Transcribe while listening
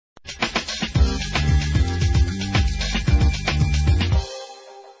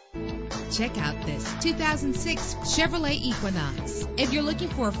Check out this 2006 Chevrolet Equinox. If you're looking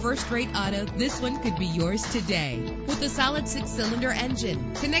for a first-rate auto, this one could be yours today. With a solid 6-cylinder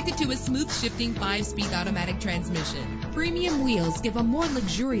engine connected to a smooth shifting 5-speed automatic transmission, premium wheels give a more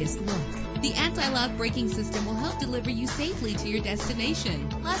luxurious look. The anti-lock braking system will help deliver you safely to your destination.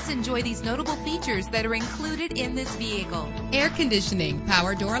 Plus, enjoy these notable features that are included in this vehicle: air conditioning,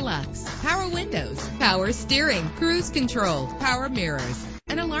 power door locks, power windows, power steering, cruise control, power mirrors,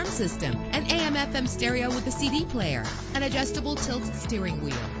 an alarm system, an AM/FM stereo with a CD player, an adjustable tilt steering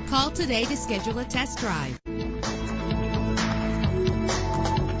wheel. Call today to schedule a test drive.